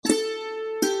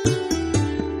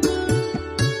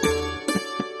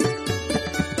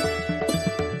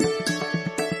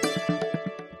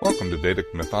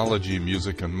Vedic mythology,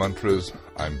 music, and mantras.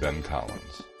 I'm Ben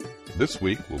Collins. This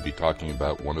week we'll be talking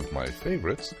about one of my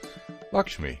favorites,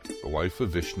 Lakshmi, the wife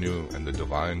of Vishnu and the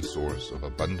divine source of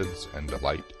abundance and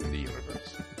delight in the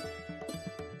universe.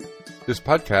 This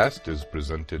podcast is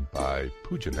presented by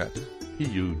Pujanet,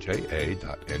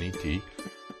 Puja.net,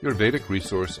 your Vedic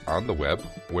resource on the web,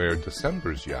 where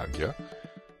December's Yagya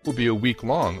will be a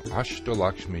week-long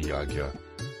Ashtakam Yagya,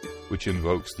 which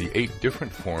invokes the 8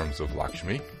 different forms of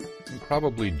Lakshmi, and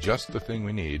probably just the thing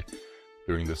we need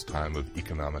during this time of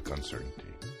economic uncertainty.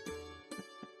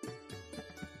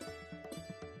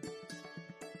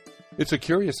 It's a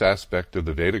curious aspect of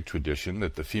the Vedic tradition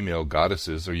that the female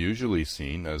goddesses are usually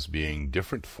seen as being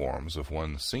different forms of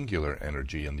one singular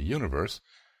energy in the universe,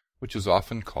 which is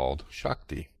often called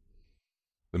Shakti.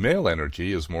 The male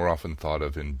energy is more often thought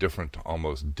of in different,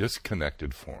 almost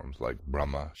disconnected forms like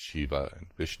Brahma, Shiva, and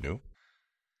Vishnu.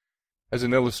 As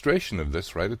an illustration of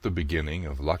this, right at the beginning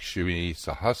of Lakshmi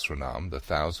Sahasranam, the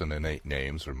 1008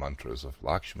 names or mantras of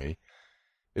Lakshmi,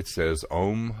 it says,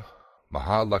 Om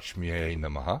Mahalakshmiye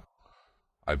Namaha.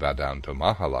 I bow down to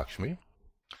Mahalakshmi.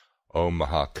 Om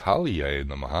Mahakaliye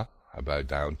Namaha. I bow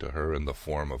down to her in the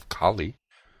form of Kali.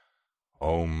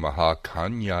 Om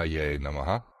Mahakanyaye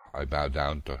Namaha. I bow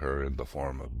down to her in the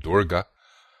form of Durga.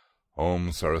 Om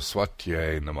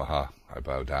Saraswatiye Namaha. I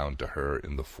bow down to her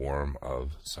in the form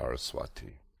of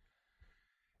Saraswati.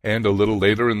 And a little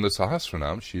later in the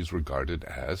Sahasranam, she's regarded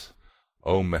as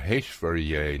Om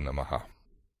Maheshwariye Namaha.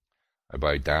 I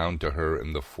bow down to her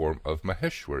in the form of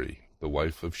Maheshwari, the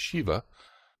wife of Shiva,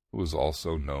 who is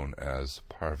also known as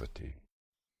Parvati.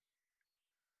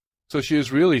 So she is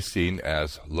really seen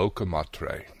as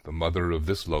Lokamatre, the mother of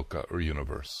this loka or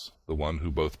universe, the one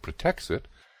who both protects it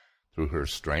through her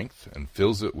strength and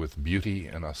fills it with beauty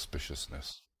and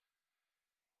auspiciousness.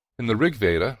 In the Rig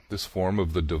Veda, this form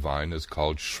of the divine is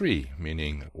called Shri,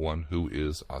 meaning one who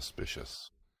is auspicious.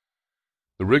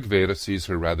 The Rig Veda sees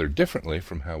her rather differently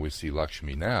from how we see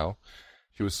Lakshmi now.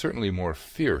 She was certainly more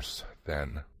fierce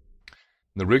then.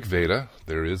 In the Rig Veda,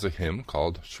 there is a hymn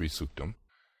called Sri Suktam,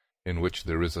 in which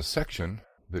there is a section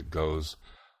that goes,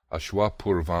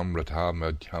 Ashwapurvam Ratha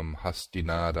Madhyam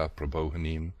Hastinada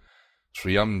Prabhohanim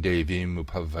Sriyam Devim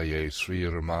Upavaye Sri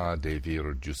Rama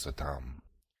Devir Jusatam.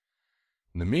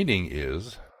 The meaning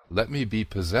is, let me be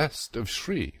possessed of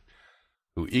Shri,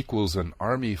 who equals an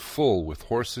army full with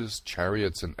horses,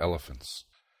 chariots, and elephants.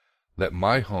 Let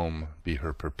my home be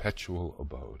her perpetual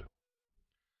abode.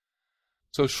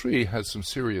 So Shri has some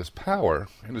serious power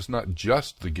and is not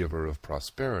just the giver of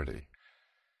prosperity.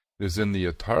 It is in the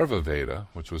Atharva Veda,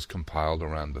 which was compiled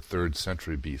around the 3rd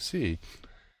century BC,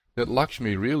 that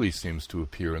Lakshmi really seems to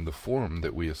appear in the form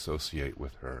that we associate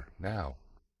with her now.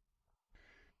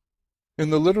 In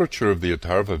the literature of the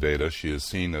Atharva Veda, she is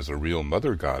seen as a real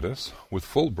mother goddess, with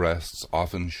full breasts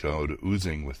often showed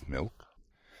oozing with milk.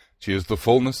 She is the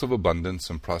fullness of abundance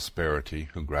and prosperity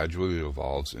who gradually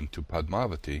evolves into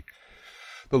Padmavati,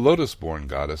 the lotus-born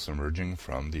goddess emerging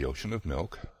from the ocean of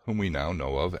milk, whom we now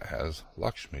know of as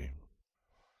Lakshmi.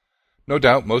 No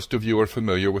doubt most of you are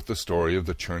familiar with the story of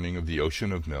the churning of the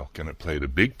ocean of milk, and it played a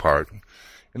big part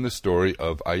in the story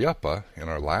of Ayyappa in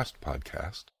our last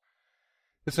podcast.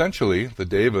 Essentially, the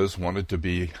Devas wanted to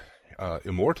be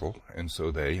immortal, and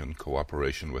so they, in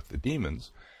cooperation with the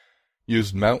demons,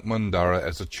 used Mount Mandara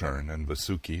as a churn and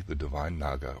Vasuki, the divine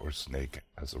Naga or snake,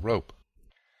 as a rope.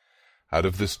 Out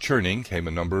of this churning came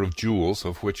a number of jewels,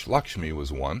 of which Lakshmi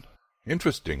was one.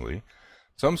 Interestingly,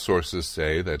 some sources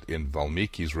say that in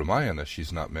Valmiki's Ramayana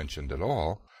she's not mentioned at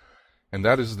all, and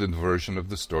that is the version of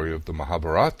the story of the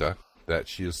Mahabharata, that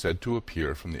she is said to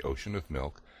appear from the ocean of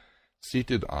milk,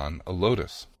 seated on a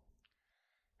lotus.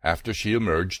 After she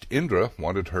emerged, Indra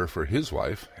wanted her for his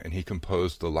wife, and he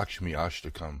composed the Lakshmi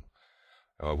Ashtakam,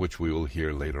 which we will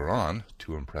hear later on,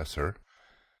 to impress her.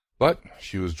 But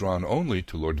she was drawn only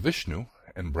to Lord Vishnu,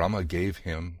 and Brahma gave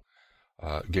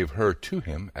her to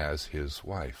him as his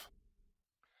wife.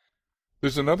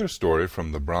 There's another story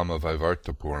from the Brahma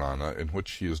Vaivarta Purana in which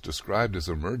she is described as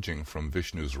emerging from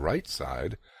Vishnu's right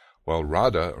side, while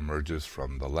Radha emerges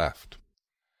from the left.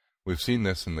 We've seen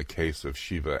this in the case of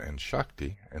Shiva and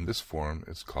Shakti, and this form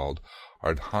is called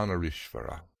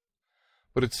Ardhanarishvara.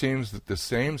 But it seems that the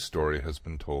same story has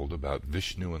been told about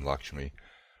Vishnu and Lakshmi,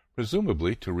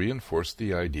 presumably to reinforce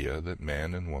the idea that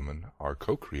man and woman are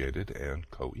co-created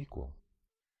and co-equal.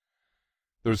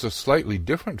 There's a slightly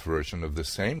different version of the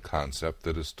same concept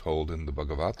that is told in the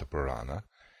Bhagavata Purana,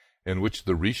 in which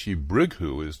the Rishi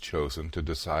Brighu is chosen to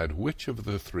decide which of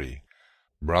the 3,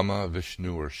 Brahma,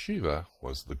 Vishnu, or Shiva,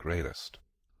 was the greatest.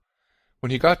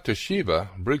 When he got to Shiva,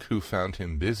 Brighu found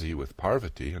him busy with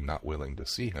Parvati and not willing to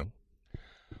see him.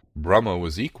 Brahma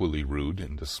was equally rude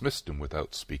and dismissed him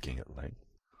without speaking at length.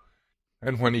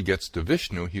 And when he gets to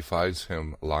Vishnu, he finds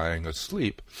him lying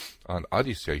asleep on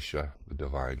Adisesha, the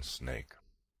divine snake.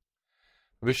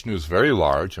 Vishnu is very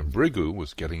large, and Bhrigu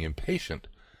was getting impatient,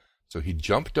 so he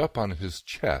jumped up on his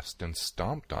chest and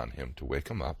stomped on him to wake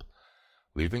him up,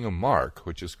 leaving a mark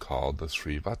which is called the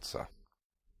Srivatsa.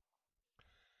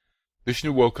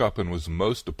 Vishnu woke up and was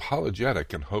most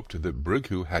apologetic and hoped that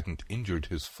Bhrigu hadn't injured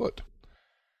his foot.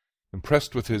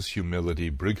 Impressed with his humility,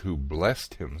 Bhrigu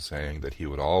blessed him, saying that he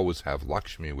would always have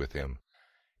Lakshmi with him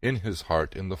in his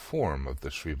heart in the form of the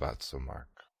Srivatsa mark.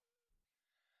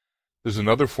 There's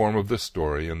another form of this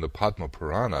story in the Padma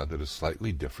Purana that is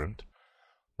slightly different.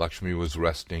 Lakshmi was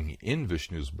resting in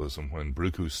Vishnu's bosom when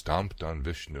Bhrigu stomped on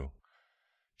Vishnu.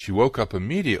 She woke up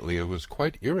immediately and was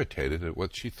quite irritated at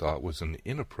what she thought was an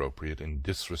inappropriate and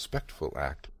disrespectful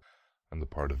act on the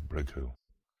part of Bhrigu.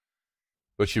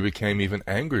 But she became even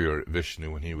angrier at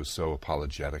Vishnu when he was so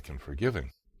apologetic and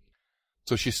forgiving.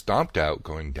 So she stomped out,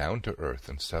 going down to earth,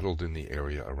 and settled in the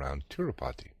area around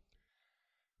Tirupati.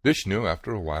 Vishnu,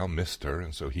 after a while, missed her,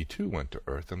 and so he too went to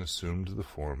earth and assumed the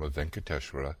form of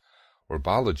Venkateshwara or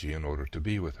Balaji in order to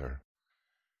be with her.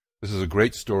 This is a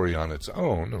great story on its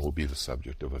own, and will be the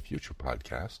subject of a future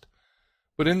podcast.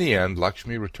 But in the end,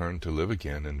 Lakshmi returned to live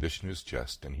again in Vishnu's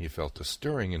chest, and he felt a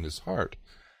stirring in his heart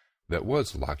that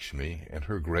was Lakshmi and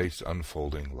her grace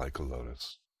unfolding like a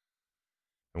lotus.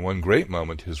 In one great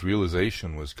moment his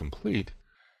realization was complete,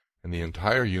 and the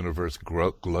entire universe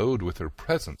glowed with her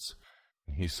presence,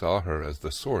 and he saw her as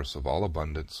the source of all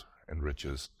abundance and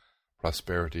riches,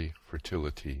 prosperity,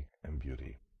 fertility, and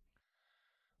beauty.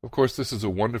 Of course, this is a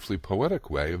wonderfully poetic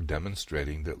way of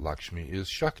demonstrating that Lakshmi is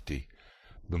Shakti,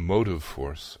 the motive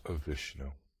force of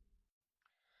Vishnu.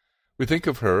 We think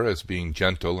of her as being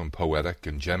gentle and poetic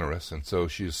and generous, and so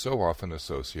she is so often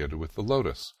associated with the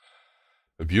lotus,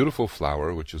 a beautiful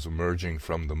flower which is emerging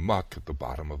from the muck at the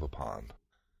bottom of a pond.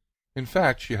 In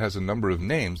fact, she has a number of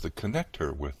names that connect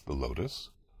her with the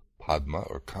lotus: Padma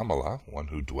or Kamala, one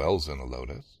who dwells in a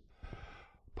lotus;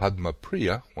 Padma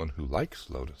Priya, one who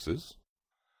likes lotuses;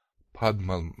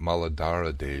 Padma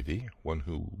Maladhara Devi, one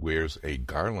who wears a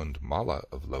garland mala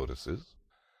of lotuses;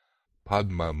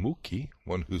 Padma Mukhi,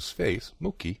 one whose face,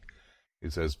 Mukhi,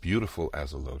 is as beautiful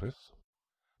as a lotus;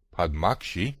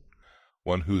 Padmakshi,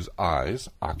 one whose eyes,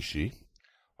 Akshi,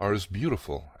 are as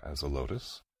beautiful as a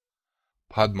lotus;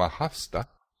 Padmahasta,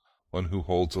 one who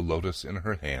holds a lotus in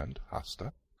her hand,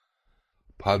 Hasta;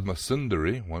 Padma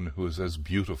Sundari, one who is as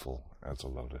beautiful as a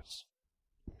lotus.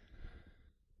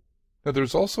 Now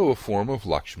there's also a form of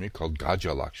Lakshmi called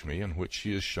Gaja Lakshmi, in which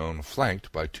she is shown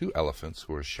flanked by 2 elephants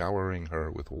who are showering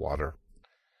her with water.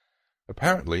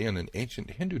 Apparently, in an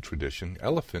ancient Hindu tradition,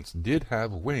 elephants did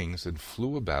have wings and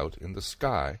flew about in the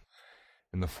sky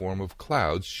in the form of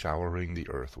clouds showering the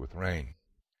earth with rain.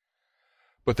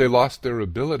 But they lost their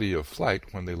ability of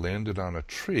flight when they landed on a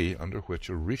tree under which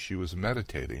a rishi was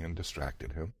meditating and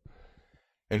distracted him,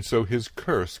 and so his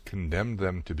curse condemned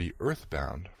them to be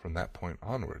earthbound from that point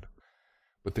onward.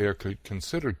 But they are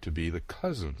considered to be the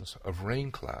cousins of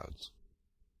rain clouds.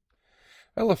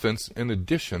 Elephants, in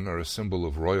addition, are a symbol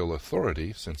of royal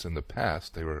authority, since in the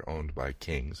past they were owned by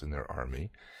kings and their army,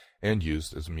 and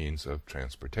used as means of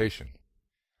transportation.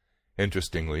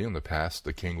 Interestingly, in the past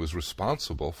the king was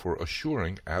responsible for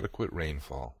assuring adequate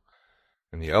rainfall,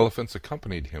 and the elephants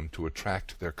accompanied him to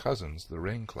attract their cousins, the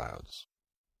rain clouds.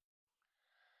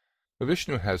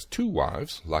 Vishnu has 2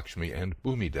 wives, Lakshmi and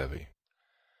Bhumi Devi.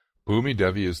 Bhumi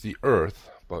Devi is the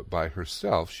earth, but by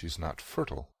herself she's not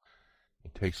fertile.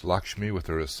 It takes Lakshmi with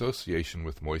her association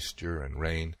with moisture and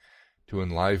rain to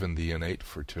enliven the innate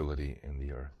fertility in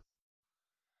the earth.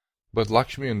 But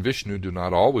Lakshmi and Vishnu do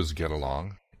not always get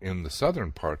along. In the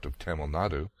southern part of Tamil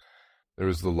Nadu, there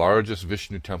is the largest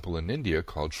Vishnu temple in India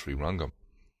called Sri Rangam.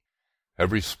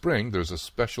 Every spring there's a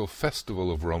special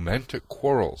festival of romantic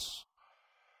quarrels,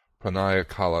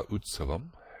 Pranayakala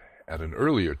Utsavam. At an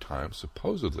earlier time,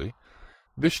 supposedly,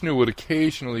 Vishnu would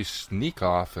occasionally sneak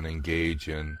off and engage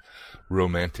in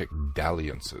romantic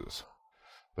dalliances.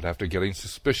 But after getting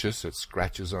suspicious at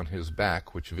scratches on his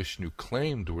back, which Vishnu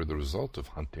claimed were the result of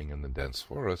hunting in the dense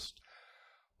forest,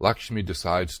 Lakshmi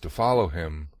decides to follow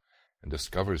him and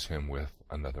discovers him with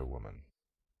another woman.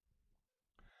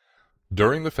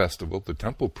 During the festival, the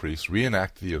temple priests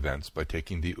reenact the events by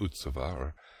taking the Utsava,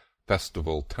 or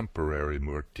festival temporary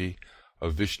murti,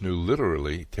 of Vishnu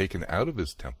literally taken out of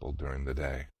his temple during the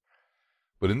day.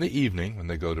 But in the evening, when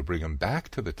they go to bring him back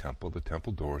to the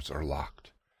temple doors are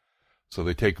locked. So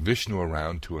they take Vishnu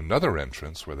around to another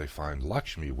entrance where they find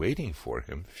Lakshmi waiting for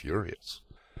him, furious.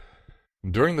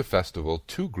 During the festival,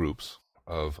 2 groups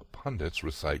of pundits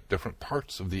recite different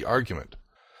parts of the argument,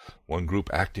 one group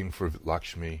acting for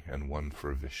Lakshmi and one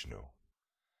for Vishnu.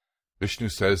 Vishnu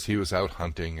says he was out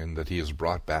hunting and that he has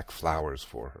brought back flowers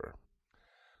for her.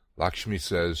 Lakshmi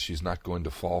says she's not going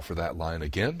to fall for that line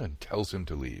again and tells him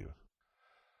to leave.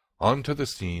 Onto the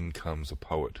scene comes a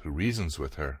poet who reasons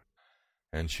with her,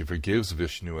 and she forgives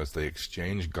Vishnu as they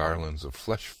exchange garlands of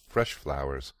fresh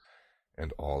flowers,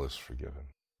 and all is forgiven.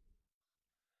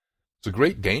 It's a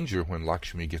great danger when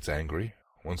Lakshmi gets angry.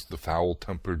 Once the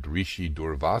foul-tempered Rishi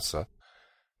Durvasa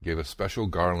gave a special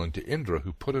garland to Indra,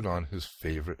 who put it on his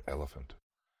favorite elephant.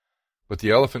 But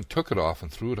the elephant took it off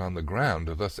and threw it on the ground,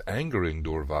 thus angering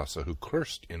Durvasa, who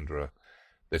cursed Indra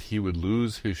that he would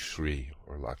lose his Shri,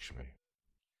 or Lakshmi.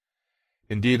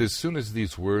 Indeed, as soon as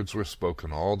these words were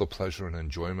spoken, all the pleasure and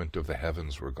enjoyment of the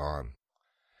heavens were gone.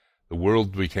 The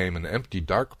world became an empty,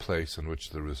 dark place in which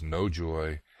there was no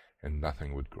joy and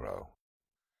nothing would grow.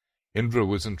 Indra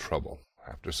was in trouble.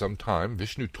 After some time,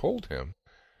 Vishnu told him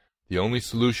the only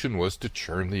solution was to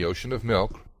churn the ocean of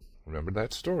milk. Remember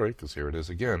that story, because here it is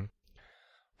again,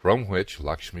 from which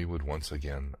Lakshmi would once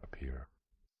again appear.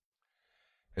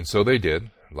 And so they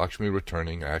did, Lakshmi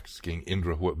returning, asking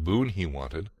Indra what boon he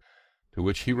wanted, to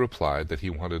which he replied that he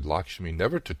wanted Lakshmi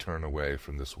never to turn away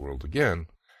from this world again,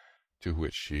 to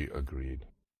which she agreed.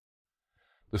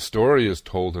 The story is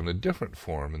told in a different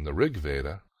form in the Rig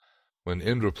Veda, when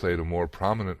Indra played a more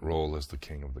prominent role as the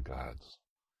king of the gods.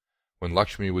 When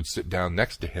Lakshmi would sit down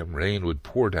next to him, rain would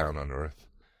pour down on earth,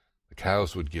 the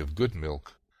cows would give good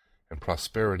milk, and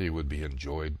prosperity would be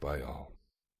enjoyed by all.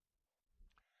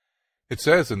 It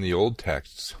says in the old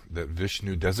texts that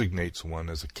Vishnu designates one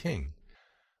as a king,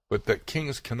 but that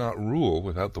kings cannot rule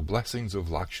without the blessings of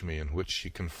Lakshmi, in which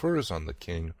she confers on the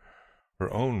king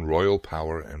her own royal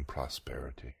power and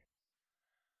prosperity.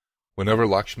 Whenever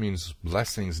Lakshmi's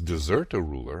blessings desert a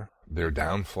ruler, their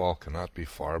downfall cannot be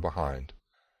far behind,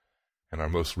 and our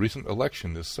most recent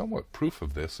election is somewhat proof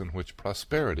of this, in which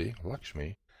prosperity,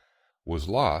 Lakshmi, was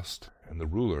lost, and the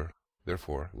ruler,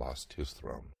 therefore, lost his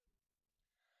throne.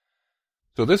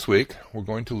 So this week, we're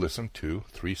going to listen to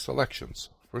 3 selections.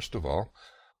 First of all,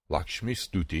 Lakshmi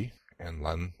Stuthi and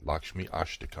Lakshmi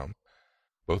Ashtakam,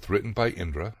 both written by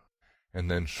Indra,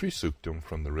 and then Sri Suktam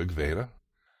from the Rig Veda.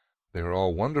 They are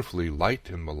all wonderfully light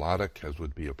and melodic, as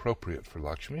would be appropriate for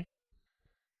Lakshmi.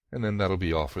 And then that'll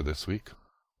be all for this week.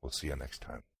 We'll see you next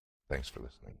time. Thanks for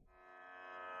listening.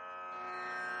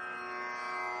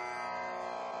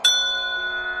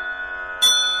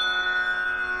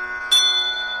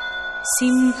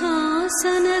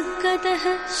 सिंहासनगतः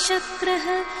शक्रः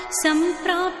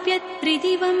सम्प्राप्य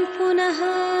त्रिदिवं पुनः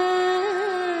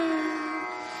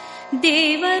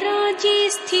देवराज्ये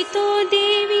स्थितो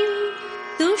देवीं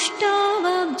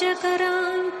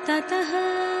तुष्टावाब्जकरान् ततः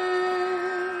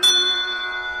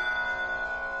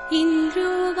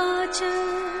इन्द्रोवाच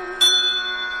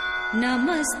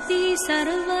नमस्ते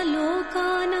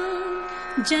सर्वलोकानां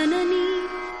जननी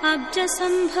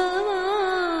अब्जसम्भवा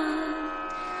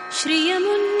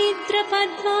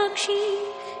श्रियमुन्निद्रपद्माक्षी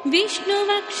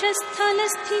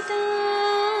विष्णुवक्षस्थलस्थिता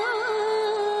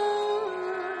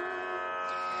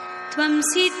त्वं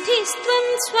सिद्धिस्त्वं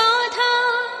स्वाधा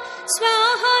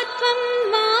स्वाहा त्वं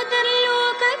मातर्लोकपावनी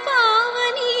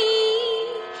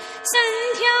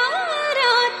सन्ध्या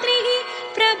रात्रिः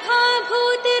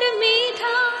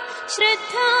प्रभाभूतिर्मेधा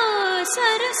श्रद्धा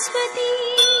सरस्वती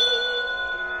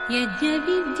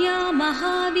यज्ञविद्या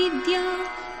महाविद्या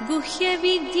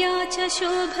गुह्यविद्या च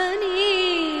शोभने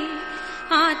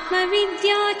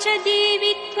आत्मविद्या च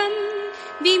देवी त्वं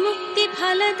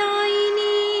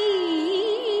विमुक्तिफलदायिनी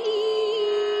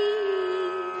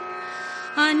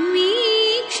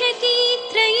अन्वीक्षति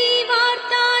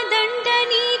त्रयीवार्ता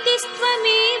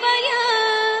दण्डनीतिस्त्वमेव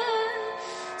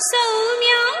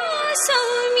सौम्या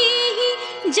सौम्यैः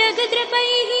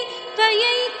जगद्रपैः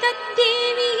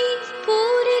त्वयैतद्देवी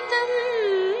पूरितम्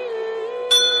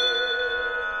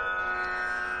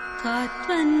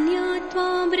कात्वन्या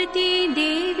त्वामृते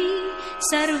देवी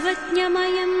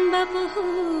सर्वज्ञमयं वपुः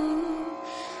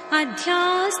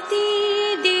अध्यास्ते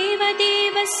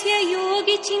देवदेवस्य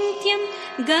योगिचिन्त्यं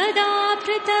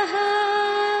गदाभृतः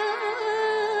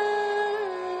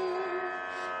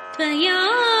त्वया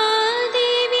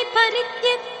देवी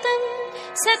परित्यक्तं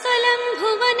सकलं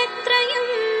भुवनत्रयं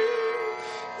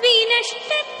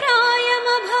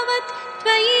विनष्टप्रायमभवत्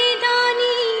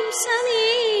त्वयेदानीं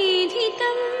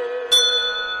समेधितम्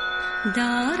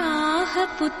दाराः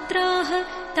पुत्राः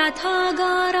तथा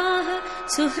गाराः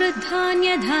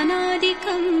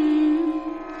सुहृद्धान्यधनादिकम्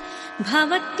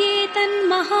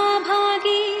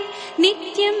भवत्येतन्महाभागे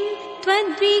नित्यं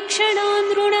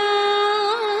त्वद्वीक्षणानृणा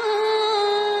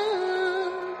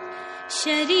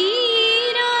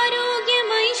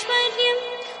शरीरारोग्यमैश्वर्यम्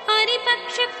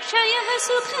अरिपक्षक्षयः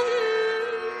सुखम्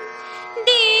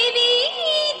देवी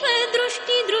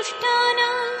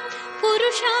त्वदृष्टिदृष्टानां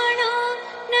पुरुषाणां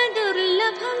न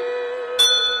दुर्लभम्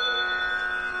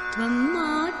त्वं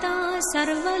माता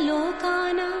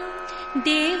सर्वलोकानां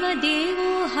देवदेवो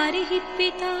हरिः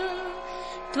पिता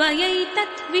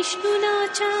त्वयैतत् विष्णुना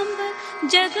चाम्ब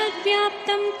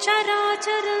जगद्व्याप्तं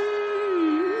चराचरम्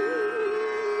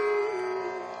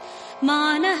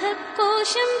मानः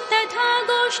कोशं तथा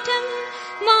गोष्ठं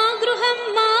मा गृहं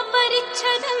मा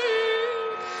परिच्छदम्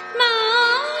मा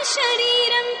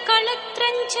शरीरं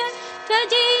कळत्रं च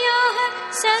त्वजेयाः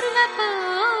सर्वपावनी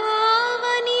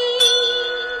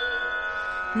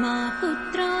मा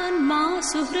पुत्रान् मा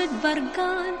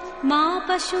सुहृद्वर्गान् मा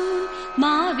पशून्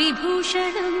मा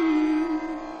विभूषणम्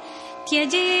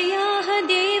त्यजेयाः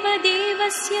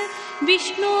देवदेवस्य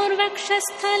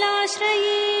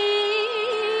विष्णोर्वक्षस्थलाश्रये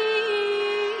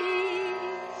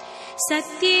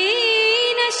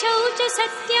सत्येन शौच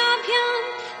सत्याभ्यां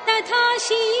तथा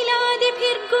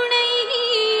शीलादिभिर्गुणैः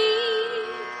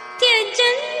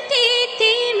त्यजन्ते ते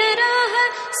नराः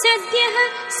सद्यः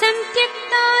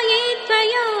संत्यक्ता ये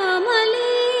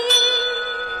त्वयामले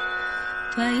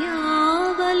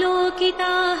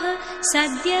त्वयावलोकिताः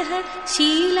सद्यः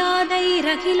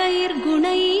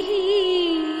शीलादैरखिलैर्गुणैः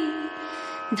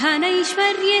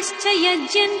धनैश्वर्यश्च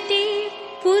यज्यन्ते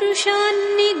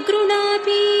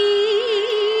पुरुषान्निगृणापि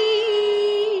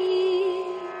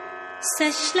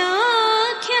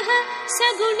सश्लाघ्यः स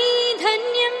गुणी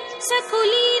धन्यं स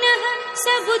कुलीनः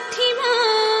स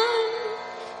बुद्धिमान्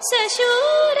स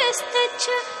शूरस्तच्च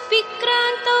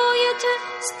विक्रान्तो यच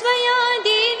स्त्वया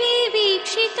देवी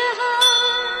वीक्षितः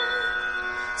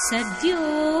सद्यो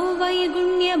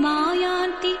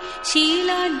वैगुण्यमायान्ति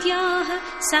शीलाद्याः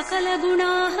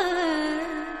सकलगुणाः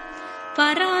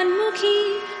परान्मुखी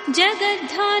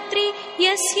जगद्धात्री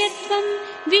यस्य त्वं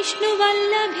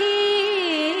विष्णुवल्लभे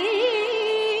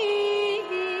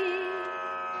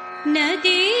न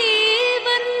ते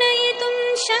वर्णयितुं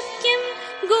शक्यं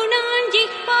गुणान्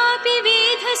जिह्वापि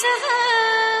वेधसः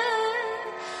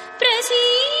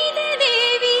प्रसीद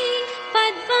देवी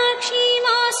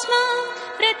पद्माक्षीमास्मां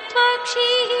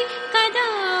रत्वाक्षीः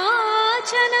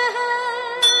कदाचनः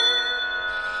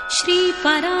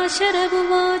श्रीपराशर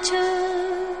उवाच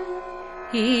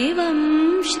एवं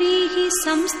श्रीः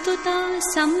संस्तुता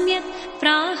सम्यक्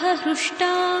प्राह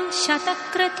हृष्टा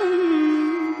शतक्रतुम्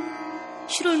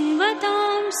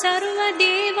शृण्वतां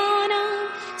सर्वदेवानां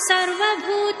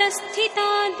सर्वभूतस्थिता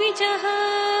द्विजः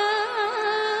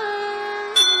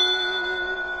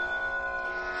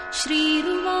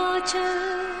श्रीरुवाच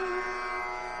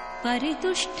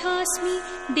परितुष्टास्मि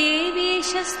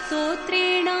देवेश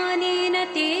स्तोत्रेणानेन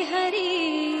ते हरे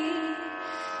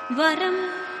वरं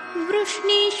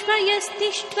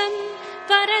वृष्णीष्वयस्तिष्ठं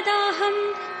वरदाहं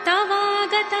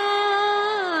तवागता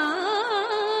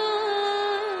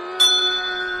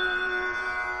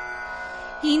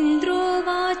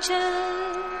इन्द्रोवाच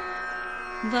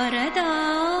वरदा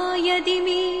यदि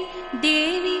मे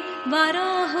देवि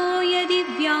वराहो यदि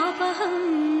व्यापहम्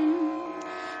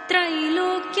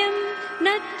त्रैलोक्यं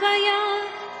न त्वया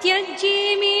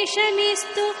त्यज्येमेष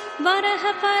मेस्तु वरः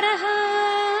परः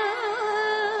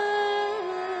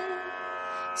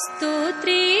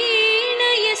स्तोत्रेण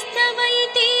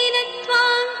यस्तवैतेन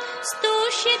त्वां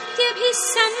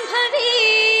स्तोष्यत्यभिसम्भवे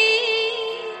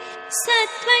स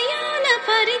त्वया न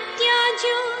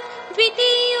परित्याज्यो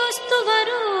द्वितीयोऽस्तु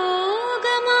वरो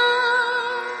गमा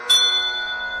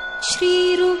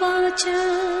श्रीरुवाच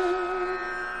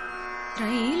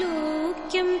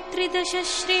त्रैलोक्यं त्रिदश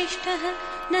श्रेष्ठः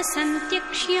न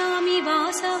सन्त्यक्ष्यामि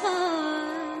वासवा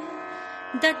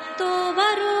दत्तो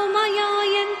वरो मया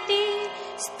यन्ते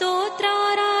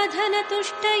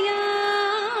स्तोत्राराधनतुष्टया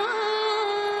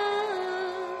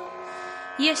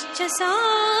यश्च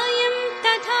सायं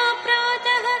तथा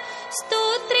प्रातः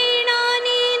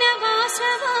स्तोत्रेणानेन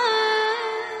वासवा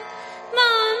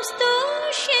मां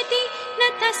स्तोष्यति न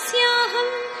तस्याहं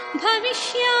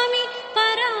भविष्यामि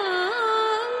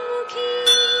परामुखी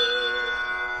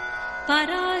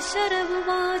पराशर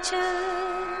उवाच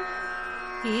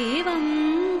एवं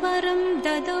वरं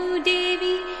ददौ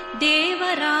देवी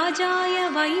देवराजाय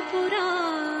वैपुरा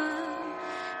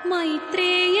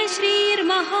मैत्रेय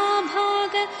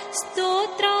श्रीर्महाभाग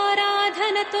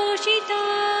स्तोत्राराधनतोषिता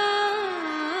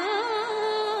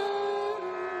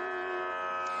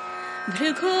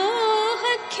भृगोः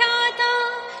ख्याता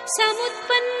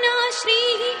समुत्पन्ना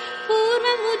श्रीः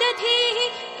पूर्वमुदधेः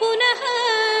पुनः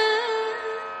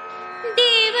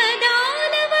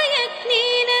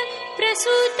देवदानवयज्ञेन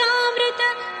प्रसूतामृत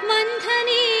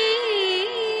मन्थने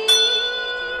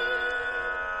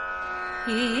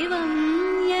एवं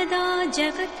यदा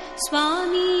जगत्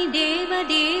स्वामी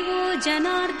देवदेवो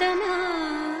जनार्दन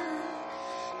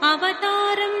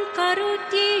अवतारं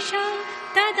करोत्येषा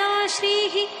तदा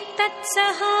श्रीः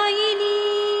तत्सहायिनी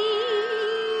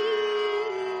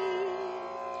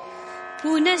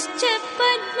पुनश्च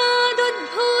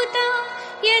पद्मादुद्भूता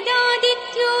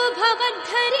यदादित्यो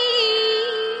भवद्धरी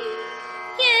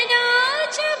यदा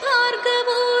च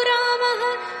भार्गवो रामः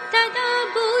तदा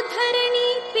भूधरणी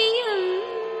प्रियम्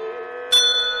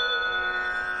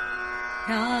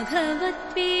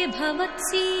राघवत्वे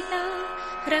भवत्सीता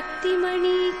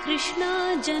रक्तिमणि कृष्णा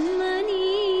जन्मनि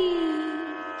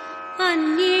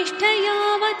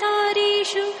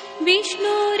अन्येष्टयावतारेषु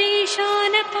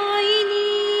विष्णोरेशानपायिनी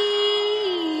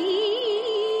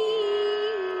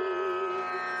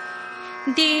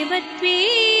देवत्वे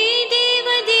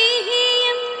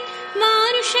देवदेहेयं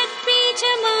मानुषत्वे च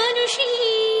मानुषी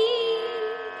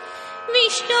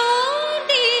विष्णोर्देहानुरूपां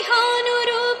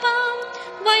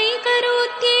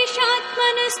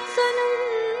वैकरोत्येषात्मनस्तनुम्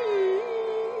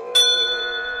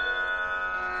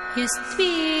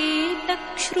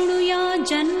यस्त्वेतत् शृणुया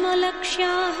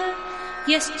जन्मलक्ष्याः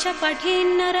यश्च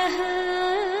पठेन्नरः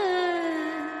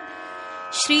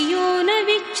श्रियो न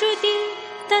विच्युति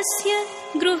तस्य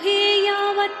गृहे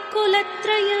यावत्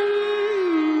कुलत्रयम्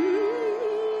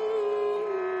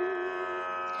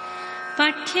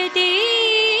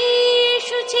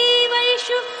पठ्यतेषु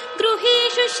जीवैषु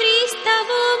गृहेषु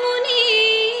श्रीस्तवो मुनि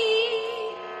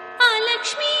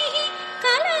अलक्ष्मीः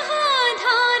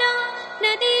कलहाधारा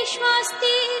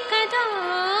नदेष्वास्ति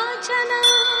कदाचन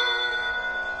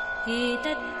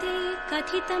एतत्ते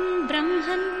कथितं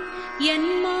ब्रह्मन्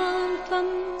यन्मां त्वं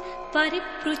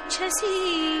परिपृच्छसि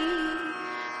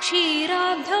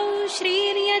क्षीराब्धौ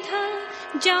श्रीर्यथा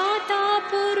जाता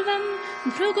पूर्वं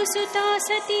भृगुसुता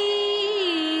सती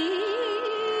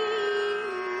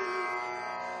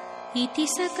इति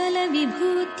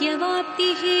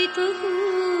सकलविभूत्यवाप्तिहेतुः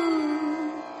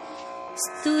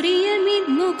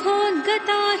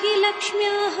स्तुर्यमिद्मुखोद्गता हि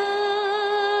लक्ष्म्याः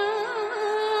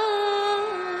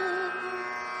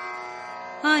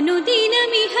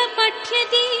अनुदिनमिह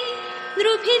पठ्यते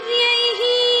नृभिर्यैः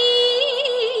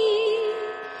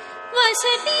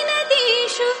वसति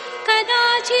नदीषु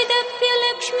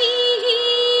कदाचिदप्यलक्ष्मीः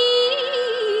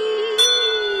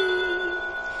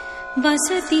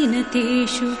वसति न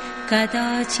तेषु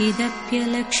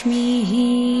कदाचिदप्यलक्ष्मीः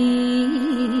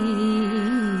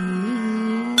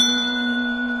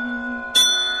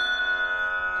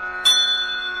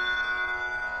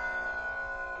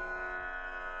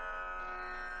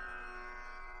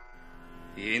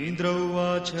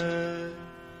इन्द्रोवाच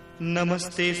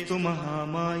नमस्तेस्तु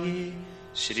महामाये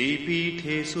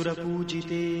श्रीपीठे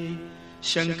सुरपूजिते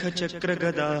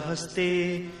शङ्खचक्रगदाहस्ते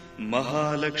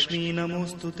महालक्ष्मी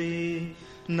नमोऽस्तुते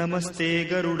नमस्ते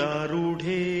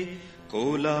गरुडारूढे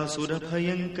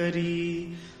कोलासुरभयङ्करी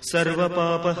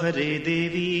सर्वपापहरे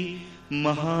देवी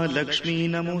महालक्ष्मी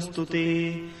नमोऽस्तुते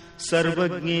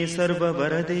सर्वज्ञे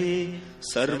सर्ववरदे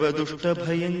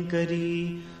सर्वदुष्टभयङ्करी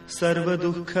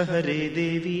सर्वदुःखहरे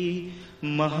देवी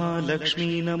महालक्ष्मी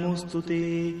नमोऽस्तुते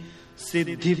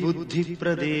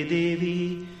सिद्धिबुद्धिप्रदे देवी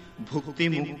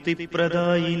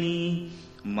भुक्तिमुक्तिप्रदायिनी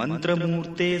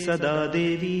मन्त्रमूर्ते सदा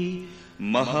देवी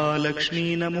महालक्ष्मी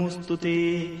नमोऽस्तुते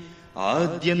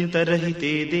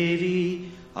आद्यन्तरहिते देवी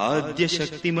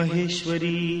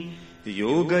आद्यशक्तिमहेश्वरी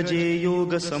योगजे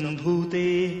योगसम्भूते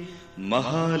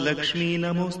महालक्ष्मी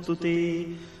नमोऽस्तुते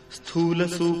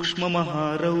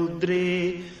स्थूलसूक्ष्ममहारौद्रे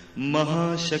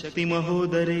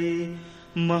महाशक्तिमहोदरे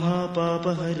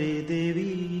महापापहरे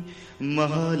देवी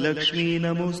महालक्ष्मी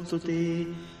नमोऽस्तुते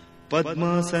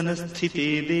पद्मासनस्थिते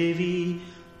देवी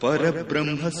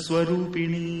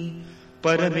परब्रह्मस्वरूपिणी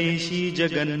परमेशी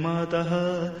जगन्मातः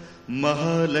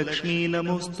महालक्ष्मी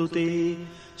नमोऽस्तुते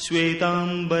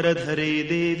श्वेताम्बरधरे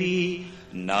देवी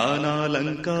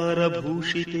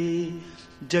नानालङ्कारभूषिते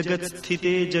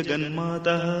जगत्स्थिते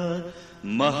जगन्मातः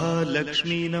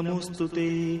महालक्ष्मी नमोऽस्तुते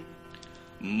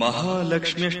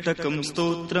महालक्ष्म्यष्टकं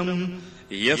स्तोत्रम्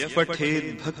यः पठेत्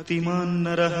भक्तिमान्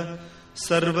नरः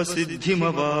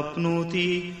सर्वसिद्धिमवाप्नोति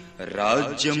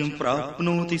राज्यं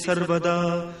प्राप्नोति सर्वदा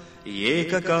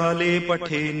एककाले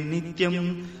पठेन्नित्यम्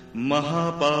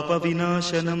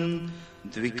महापापविनाशनम्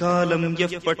द्विकालं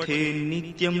यः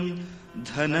पठेन्नित्यम्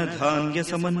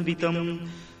धनधान्यसमन्वितम्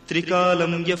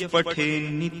त्रिकालं यः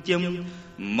पठेन्नित्यम्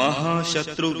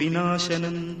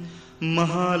महाशत्रुविनाशनम्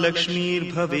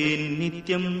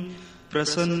महालक्ष्मीर्भवेन्नित्यम्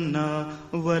प्रसन्ना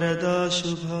वरदा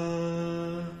शुभा।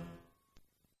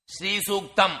 श्री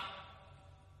सूक्तम्।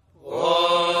 ॐ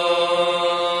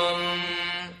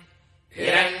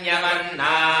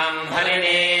हिरण्यवर्णां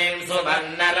हरिणीं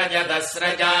सुवर्णरजत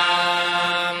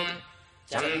तदस्रजाम्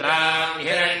चन्द्राम्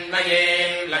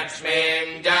हिरण्मयीम्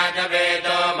लक्ष्मीम्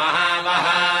जातवेदो महावः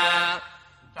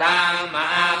ताम्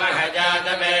महावः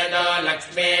जातवेदो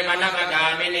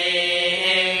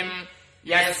लक्ष्मीमनवगामिनीम्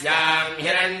यस्याम्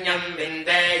हिरण्यम्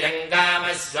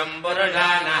विन्देयङ्गामस्वम्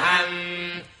पुरुषानहम्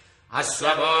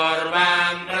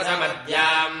अश्वपूर्वाम्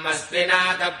प्रसमद्याम्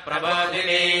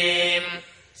अस्विनाथप्रबोधिनीम्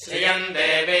श्रियम्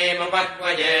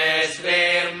देवीमुपक्वये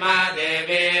श्रीर्मा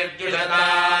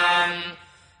देवीर्जुषताम्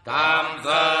ताम्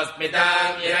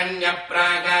स्वस्मिताम्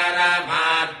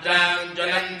हिरण्यप्राकारामार्द्राम्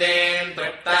ज्वलन्तीम्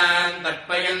तृप्ताम्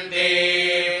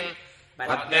तर्पयन्तीम्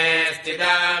पद्मे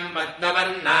स्थिताम्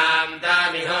पद्मवर्णाम्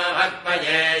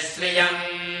तामिहोहक्वये श्रियम्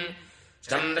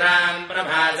चन्द्राम्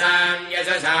प्रभासाम्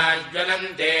यशसा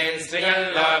ज्वलन्तीम्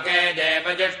श्रियम् लोके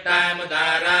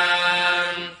देवजुष्टामुदाराम्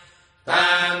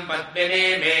ताम्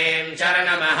पद्मिनीमीम्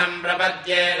शरणमहम्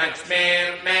प्रपद्ये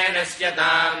लक्ष्मीर्मे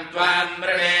नश्यताम् त्वाम्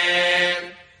वृणे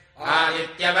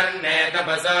आदित्यवर्णे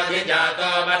तपसोऽधिजातो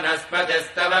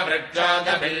वनस्पतिस्तव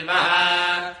वृक्षोऽधबिल्वः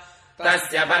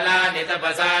तस्य फलानि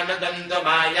तपसा नुदन्तु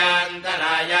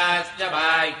मायान्तरायाश्च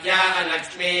बाह्या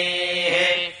लक्ष्मीः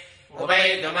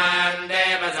उपैतुमाम्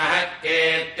देव सह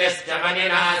कीर्तिश्च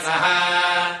मनिनासः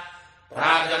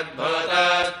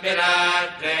प्रादुर्भूतोऽस्मि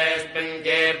रात्रेऽस्मिन्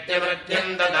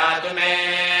कीर्तिवृद्धिम् ददातु मे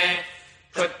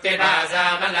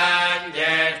क्षुत्तिदासामलाम्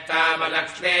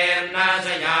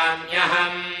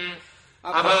ज्येष्ठामलक्ष्मीर्नाशयाम्यहम्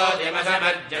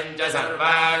अभोदिमसमर्जम् च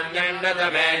सर्वाण्यण्डत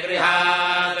मे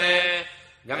गृहात्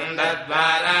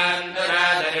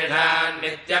गन्धद्वारान्तरादरिषान्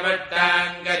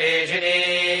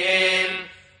नित्यभट्टाङ्गरीषिणीम्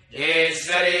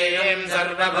ईश्वरीयम्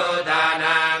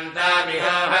सर्वभूतानाम्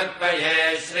तामिहोहक्वये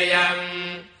श्रियम्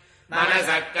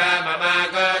मनसः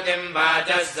काममाकोतिम्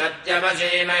वाचः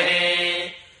सत्यमसीमहे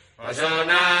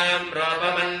वसूनाम्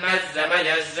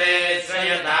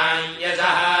रूपमन्मस्समयश्रेश्रयताम्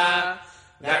यशः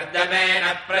गर्दमेन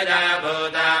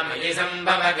प्रजाभूता मयि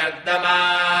सम्भव गर्दमा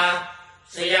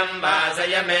श्रियम्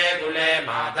वासय मे कुले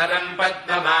मातरम्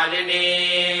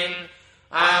पद्ममालिनीम्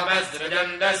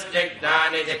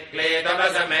आपसृजन्तस्निग्धानि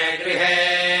चिक्लेतवस मे गृहे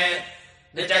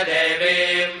निज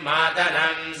देवीम्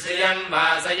मातरम् श्रियम्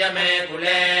वासय मे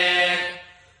कुले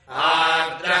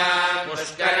आर्द्राम्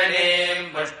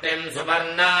पुष्करणीम् पुष्टिम्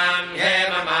सुवर्णाम्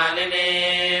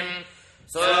हेममालिनीम्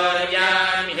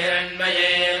सूर्याम्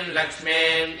हिरण्मयीम्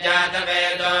लक्ष्मीम्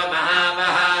जातवेदो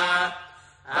महावः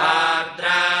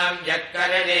आर्द्राम्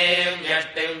यत्करणीम्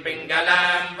यष्टिम्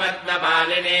पिङ्गलाम्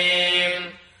पद्ममालिनीम्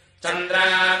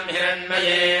चन्द्राम्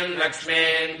हिरण्मयीम्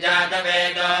लक्ष्मीम्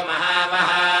जातवेदो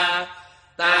महावः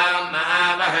ताम्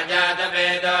महावः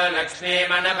जातवेदो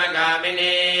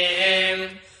लक्ष्मीमनवगामिनीम्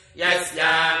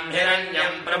यस्याम्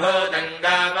हिरण्यम् प्रभूतम्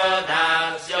गावो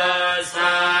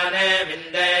दास्योऽस्वाने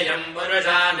विन्देयम्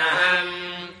पुरुषानहम्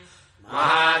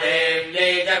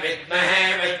महादेव्यै च विद्महे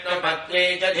विष्णुपत्न्यै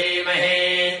च धीमहि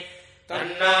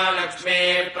तन्नो लक्ष्मी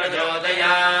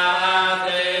प्रचोदयात्।